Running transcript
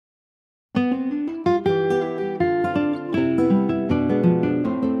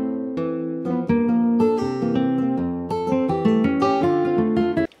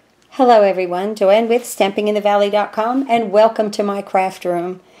Hello everyone, Joanne with StampinginTheValley.com and welcome to my craft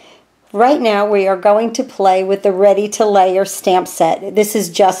room. Right now we are going to play with the Ready to Layer stamp set. This is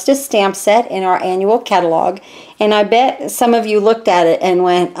just a stamp set in our annual catalog, and I bet some of you looked at it and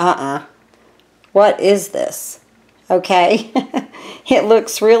went, what is this? Okay, it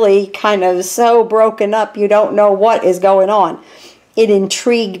looks really kind of so broken up you don't know what is going on. It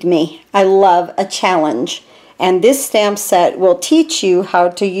intrigued me. I love a challenge. And this stamp set will teach you how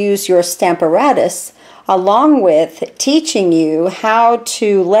to use your stamparatus along with teaching you how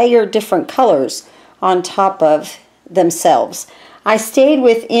to layer different colors on top of themselves. I stayed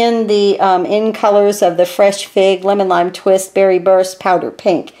within the in colors of the Fresh Fig, Lemon Lime Twist, Berry Burst, Powder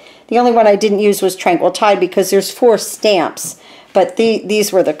Pink. The only one I didn't use was Tranquil Tide because there's 4 stamps, but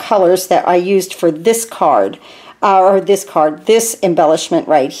these were the colors that I used for this card, this embellishment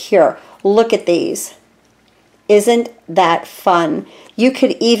right here. Look at these. Isn't that fun? You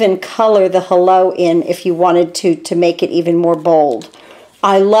could even color the hello in if you wanted to make it even more bold.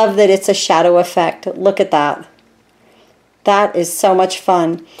 I love that it's a shadow effect. Look at that. That is so much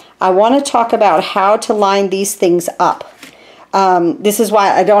fun. I want to talk about how to line these things up. This is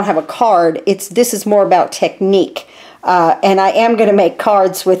why I don't have a card. This is more about technique. And I am going to make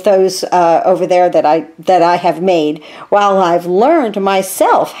cards with those over there that I have made while I've learned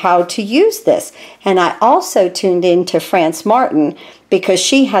myself how to use this. And I also tuned in to France Martin because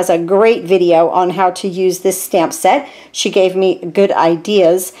she has a great video on how to use this stamp set. She gave me good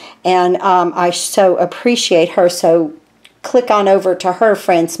ideas, and I so appreciate her. So click on over to her,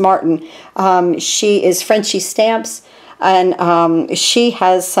 France Martin. She is Frenchy Stamps. And she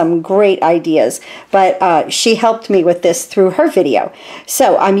has some great ideas, but she helped me with this through her video.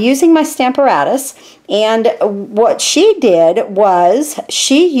 So I'm using my stamparatus, and what she did was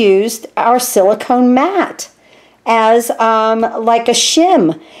she used our silicone mat as like a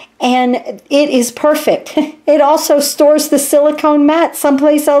shim, and it is perfect. It also stores the silicone mat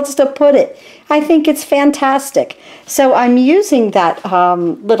someplace else to put it. I think it's fantastic. So I'm using that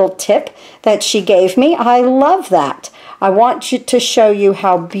little tip that she gave me. I love that. I want to show you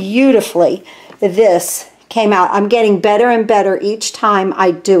how beautifully this came out. I'm getting better and better each time I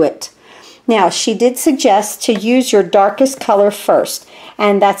do it. Now, she did suggest to use your darkest color first,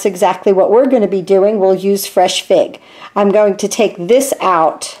 and that's exactly what we're going to be doing. We'll use Fresh Fig. I'm going to take this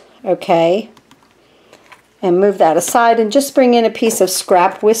out, okay, and move that aside and just bring in a piece of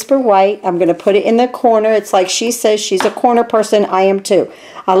scrap Whisper White. I'm going to put it in the corner. It's like she says she's a corner person. I am too.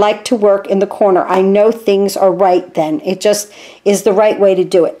 I like to work in the corner. I know things are right then. It just is the right way to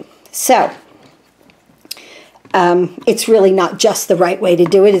do it. So, it's really not just the right way to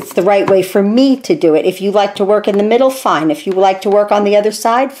do it. It's the right way for me to do it. If you like to work in the middle, fine. If you like to work on the other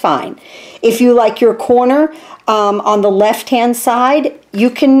side, fine. If you like your corner on the left-hand side, you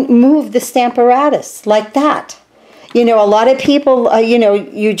can move the stamparatus like that. You know, a lot of people, you know,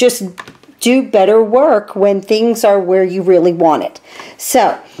 you just do better work when things are where you really want it.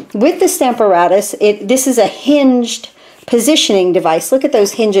 So, with the stamparatus, this is a hinged positioning device. Look at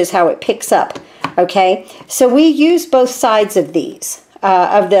those hinges, how it picks up. Okay, so we use both sides of these,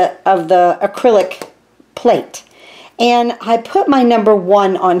 of the acrylic plate. And I put my number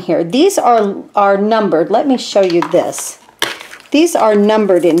 1 on here. These are numbered. Let me show you this. These are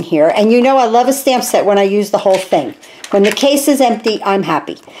numbered in here. And you know I love a stamp set when I use the whole thing. When the case is empty, I'm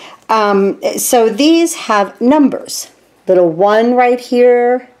happy. So these have numbers. Little 1 right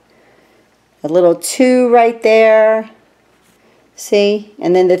here. A little 2 right there. See?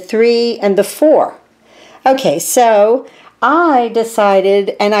 And then the 3 and the 4. Okay, so I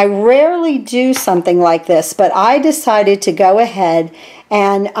decided, and I rarely do something like this, but I decided to go ahead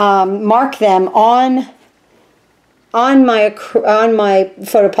and mark them on my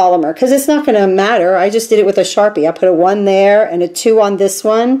photopolymer, because it's not going to matter. I just did it with a Sharpie. I put a 1 there and a 2 on this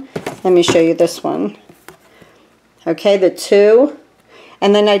one. Let me show you this one. Okay, the 2,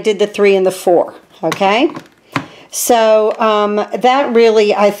 and then I did the 3 and the 4. Okay, so that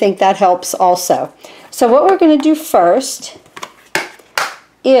really, I think that helps also. So what we're going to do first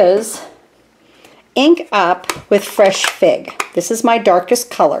is ink up with Fresh Fig. This is my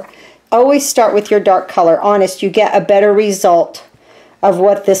darkest color. Always start with your dark color. Honest, you get a better result of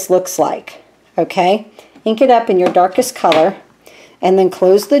what this looks like. Okay? Ink it up in your darkest color, and then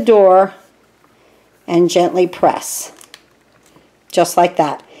close the door and gently press. Just like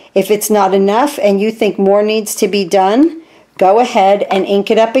that. If it's not enough and you think more needs to be done, go ahead and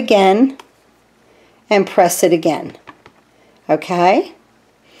ink it up again and press it again. Okay?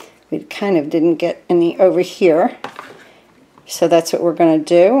 We kind of didn't get any over here. So that's what we're going to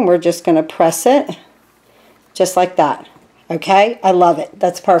do. And we're just going to press it just like that. Okay, I love it.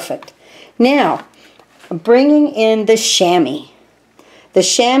 That's perfect. Now, bringing in the chamois. The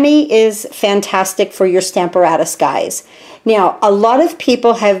chamois is fantastic for your Stamparatus, guys. Now, a lot of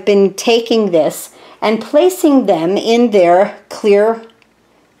people have been taking this and placing them in their clear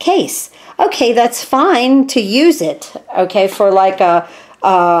case. Okay, that's fine to use it, okay, for like a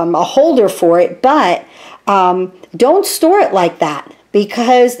holder for it, but don't store it like that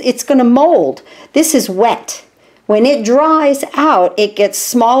because it's going to mold. This is wet. When it dries out, it gets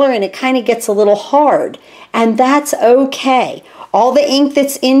smaller and it kind of gets a little hard, and that's okay. All the ink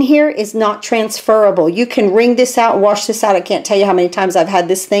that's in here is not transferable. You can wring this out, wash this out. I can't tell you how many times I've had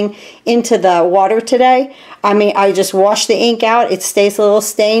this thing into the water today. I mean, I just wash the ink out. It stays a little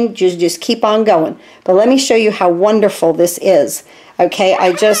stained. You just keep on going. But let me show you how wonderful this is. Okay,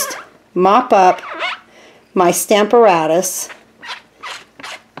 I just mop up my Stamparatus,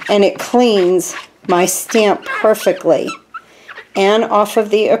 and it cleans my stamp perfectly and off of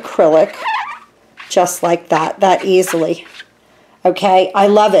the acrylic, just like that easily. Okay, I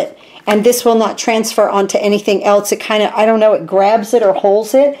love it. And this will not transfer onto anything else. It kind of, I don't know, it grabs it or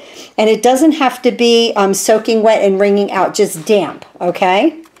holds it. And it doesn't have to be soaking wet and wringing out, just damp,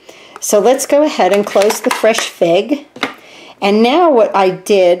 okay? So let's go ahead and close the fresh fig. And now what I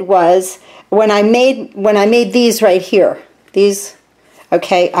did was, when I made these right here, these,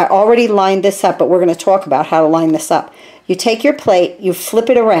 okay, I already lined this up, but we're going to talk about how to line this up. You take your plate, you flip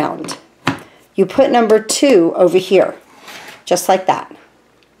it around. You put number 2 over here. Just like that,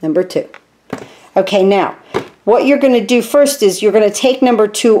 number 2. Okay, now, what you're going to do first is you're going to take number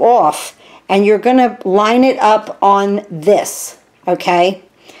 2 off, and you're going to line it up on this, okay?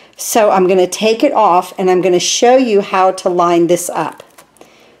 So I'm going to take it off, and I'm going to show you how to line this up,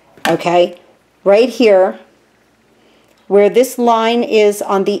 okay? Right here, where this line is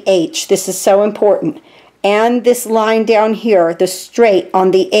on the H, this is so important. And this line down here, the straight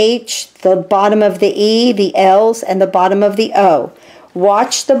on the H, the bottom of the E, the L's, and the bottom of the O.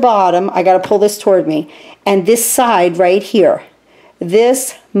 Watch the bottom. I got to pull this toward me. And this side right here.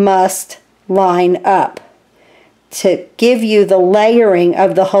 This must line up to give you the layering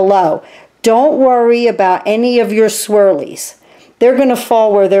of the hello. Don't worry about any of your swirlies. They're going to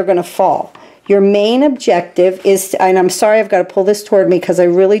fall where they're going to fall. Your main objective is, to, and I'm sorry I've got to pull this toward me because I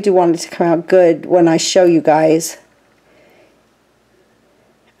really do want it to come out good when I show you guys.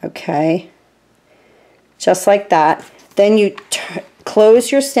 Okay, just like that. Then you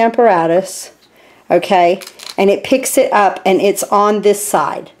close your Stamparatus, okay, and it picks it up and it's on this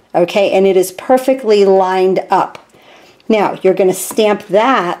side, okay, and it is perfectly lined up. Now you're going to stamp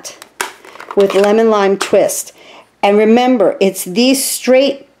that with lemon lime twist, and remember, it's these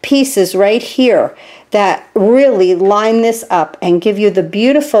straight pieces right here that really line this up and give you the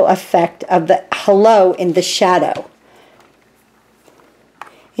beautiful effect of the hello in the shadow.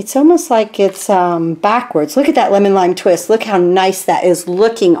 It's almost like it's backwards. Look at that lemon lime twist. Look how nice that is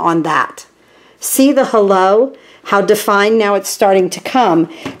looking on that. See the hello? How defined now it's starting to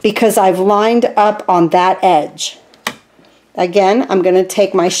come because I've lined up on that edge. Again, I'm going to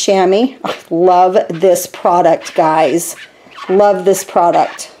take my chamois. I love this product, guys. Love this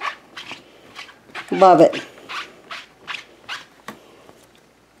product. Love it.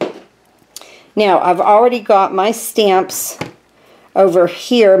 Now, I've already got my stamps over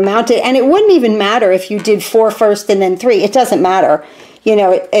here mounted, and it wouldn't even matter if you did 4 first and then 3. It doesn't matter. You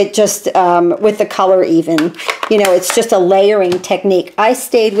know, it just, with the color even, you know, it's just a layering technique. I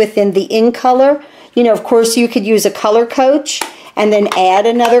stayed within the in color. You know, of course, you could use a color coach and then add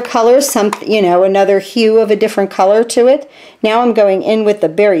another color, you know, another hue of a different color to it. Now I'm going in with the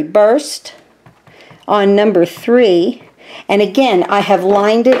Berry Burst on number 3. And again, I have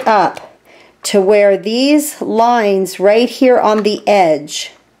lined it up to where these lines right here on the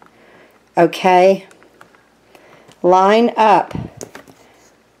edge, okay, line up.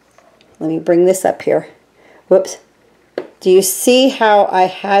 Let me bring this up here. Whoops. Do you see how I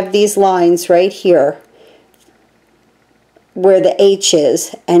have these lines right here where the H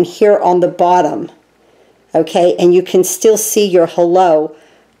is and here on the bottom, okay, and you can still see your hello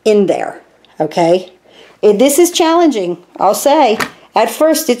in there, okay? This is challenging, I'll say. At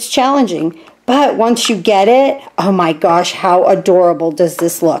first it's challenging, but once you get it, oh my gosh, how adorable does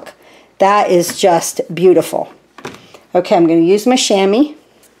this look. That is just beautiful. Okay, I'm going to use my chamois.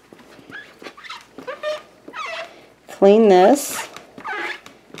 Clean this.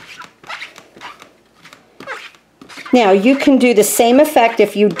 Now you can do the same effect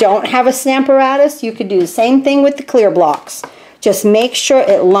if you don't have a Stamparatus. You could do the same thing with the clear blocks. Just make sure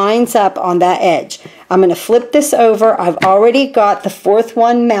it lines up on that edge. I'm going to flip this over. I've already got the 4th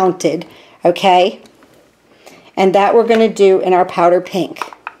one mounted, okay? And that we're going to do in our powder pink.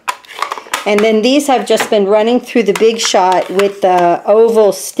 And then these I've just been running through the Big Shot with the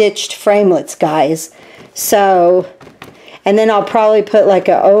oval stitched framelits, guys. So, and then I'll probably put like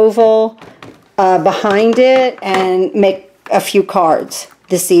an oval behind it and make a few cards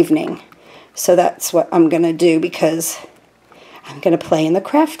this evening. So that's what I'm going to do because I'm going to play in the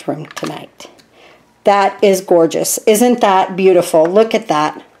craft room tonight. That is gorgeous. Isn't that beautiful? Look at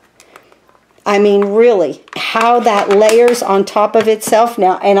that. I mean, really, how that layers on top of itself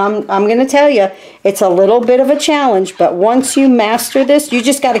now. And I'm going to tell you, it's a little bit of a challenge, but once you master this, you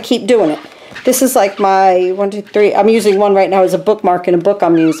just got to keep doing it. This is like my 1, 2, 3. I'm using one right now as a bookmark in a book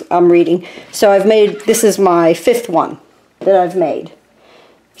I'm reading. So I've made, this is my 5th one that I've made.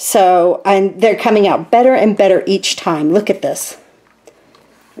 So, and they're coming out better and better each time. Look at this.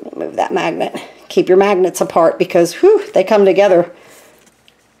 Let me move that magnet. Keep your magnets apart because, whew, they come together.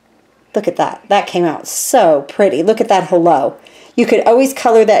 Look at that. That came out so pretty. Look at that hello. You could always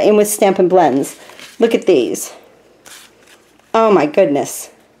color that in with Stampin' Blends. Look at these. Oh my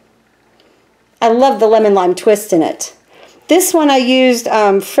goodness. I love the lemon lime twist in it. This one I used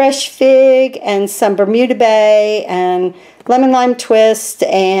fresh fig and some Bermuda Bay and lemon lime twist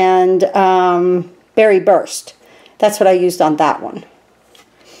and berry burst. That's what I used on that one.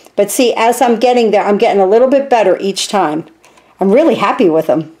 But see, as I'm getting there, I'm getting a little bit better each time. I'm really happy with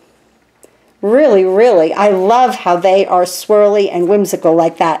them. Really, really. I love how they are swirly and whimsical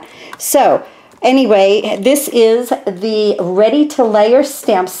like that. So, anyway, this is the Ready to Layer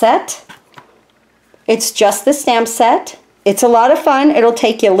stamp set. It's just the stamp set. It's a lot of fun. It'll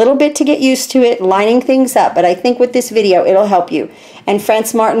take you a little bit to get used to it, lining things up, but I think with this video, it'll help you. And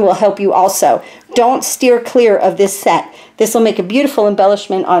France Martin will help you also. Don't steer clear of this set. This will make a beautiful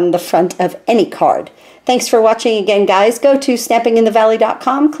embellishment on the front of any card. Thanks for watching again, guys. Go to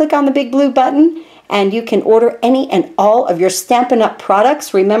stampinginthevalley.com, click on the big blue button, and you can order any and all of your Stampin' Up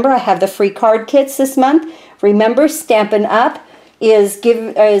products. Remember, I have the free card kits this month. Remember, Stampin' Up is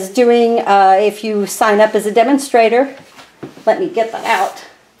doing, if you sign up as a demonstrator, let me get that out.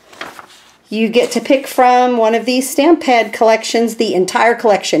 You get to pick from one of these stamp pad collections, the entire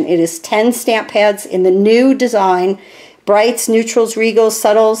collection. It is 10 stamp pads in the new design. Brights, neutrals, regals,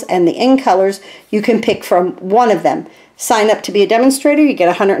 subtles, and the in colors. You can pick from one of them. Sign up to be a demonstrator. You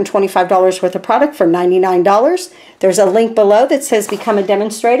get $125 worth of product for $99. There's a link below that says Become a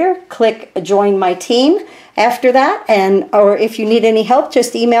Demonstrator. Click Join My Team after that. Or if you need any help,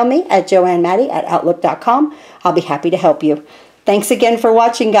 just email me at joannemaddie@outlook.com. I'll be happy to help you. Thanks again for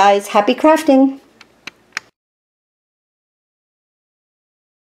watching, guys. Happy crafting!